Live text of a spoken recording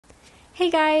Hey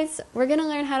guys, we're going to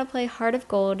learn how to play Heart of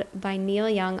Gold by Neil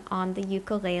Young on the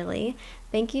ukulele.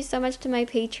 Thank you so much to my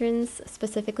patrons,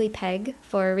 specifically Peg,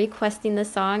 for requesting the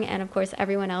song, and of course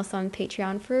everyone else on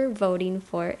Patreon for voting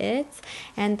for it.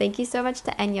 And thank you so much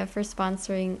to Enya for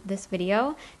sponsoring this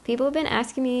video. People have been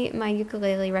asking me my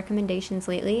ukulele recommendations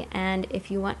lately, and if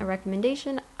you want a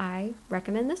recommendation, I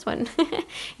recommend this one.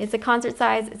 It's a concert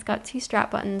size, it's got 2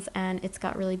 strap buttons, and it's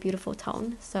got really beautiful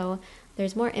tone. So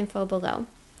there's more info below.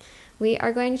 We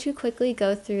are going to quickly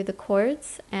go through the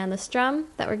chords and the strum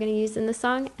that we're going to use in the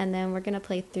song, and then we're going to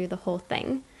play through the whole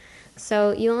thing.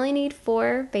 So you only need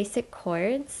 4 basic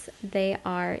chords. They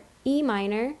are E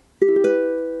minor,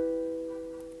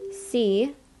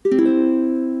 C,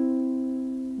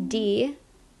 D,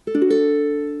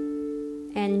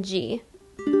 and G.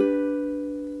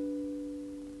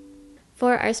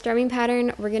 For our strumming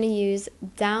pattern, we're going to use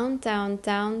down, down,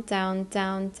 down, down,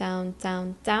 down, down,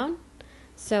 down, down.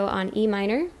 So on E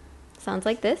minor, sounds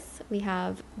like this. We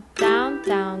have down,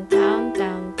 down, down,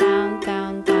 down, down,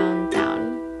 down, down,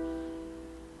 down.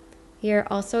 You're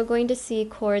also going to see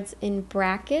chords in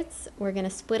brackets. We're going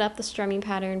to split up the strumming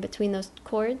pattern between those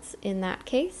chords in that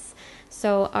case.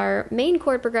 So our main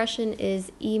chord progression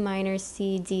is E minor,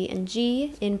 C, D, and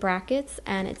G in brackets,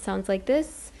 and it sounds like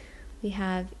this. We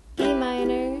have E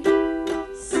minor,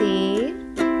 C,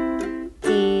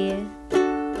 D,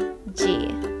 G.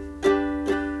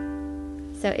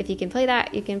 So if you can play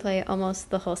that, you can play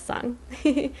almost the whole song.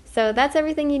 So that's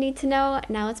everything you need to know.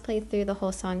 Now let's play through the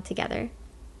whole song together.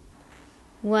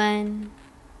 1,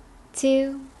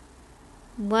 2,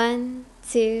 1,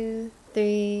 2,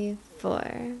 3,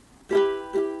 4.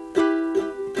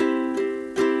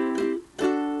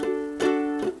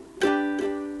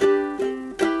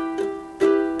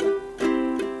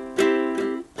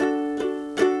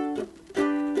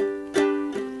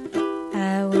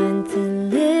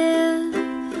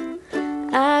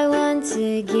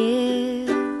 To give.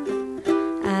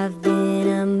 I've been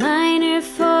a miner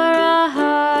for a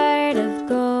heart of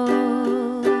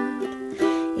gold.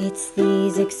 It's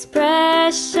these expressions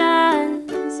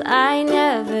I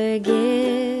never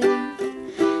give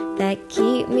that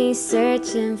keep me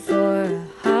searching for a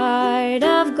heart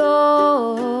of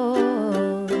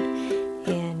gold.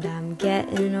 And I'm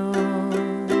getting old.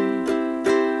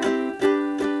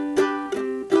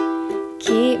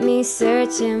 Keep me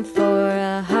searching for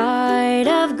a heart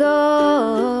of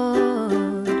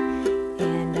gold,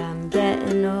 and I'm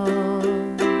getting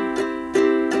old.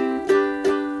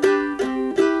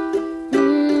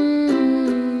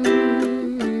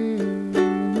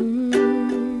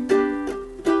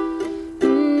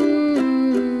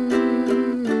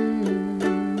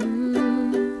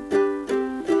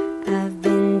 I've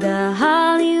been to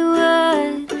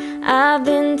Hollywood, I've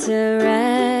been to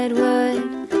Redwood,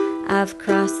 I've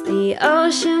crossed the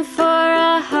ocean for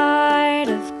a heart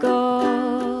of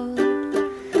gold.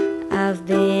 I've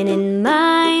been in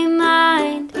my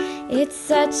mind, it's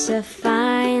such a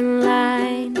fine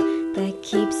line that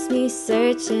keeps me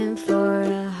searching for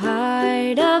a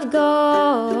heart of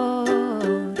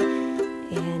gold.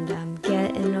 And I'm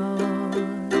getting old.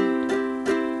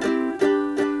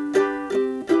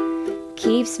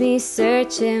 Keeps me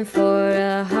searching for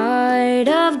a heart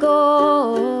of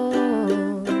gold.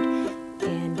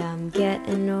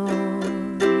 Getting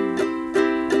old.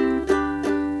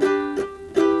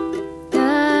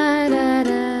 Da da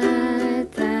da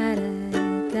da da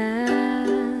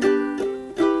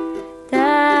da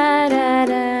da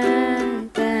da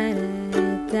da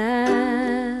da.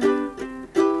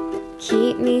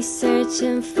 Keep me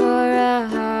searching for a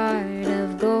heart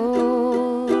of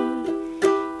gold.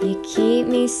 You keep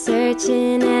me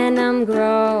searching and I'm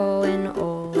growing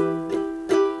old.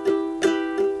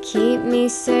 Keep me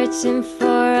searching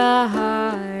for a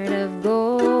heart of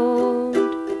gold.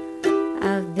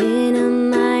 I've been a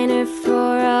miner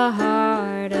for a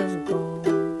heart of gold.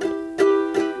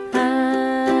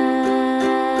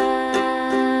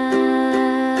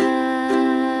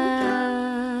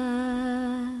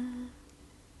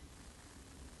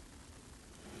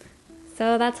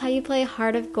 So that's how you play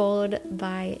Heart of Gold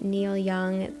by Neil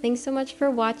Young. Thanks so much for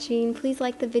watching. Please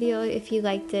like the video if you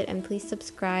liked it, and please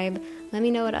subscribe. Let me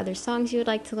know what other songs you would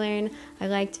like to learn. I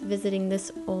liked visiting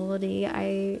this oldie.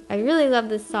 I really love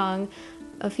this song.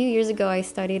 A few years ago I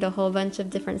studied a whole bunch of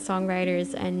different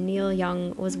songwriters, and Neil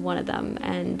Young was one of them,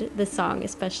 and the song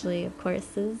especially, of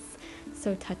course, is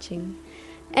so touching.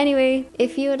 Anyway,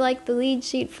 if you would like the lead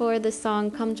sheet for the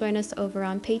song, come join us over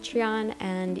on Patreon,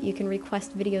 and you can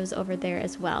request videos over there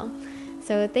as well.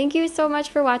 So thank you so much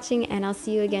for watching, and I'll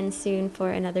see you again soon for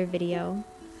another video.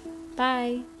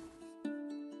 Bye!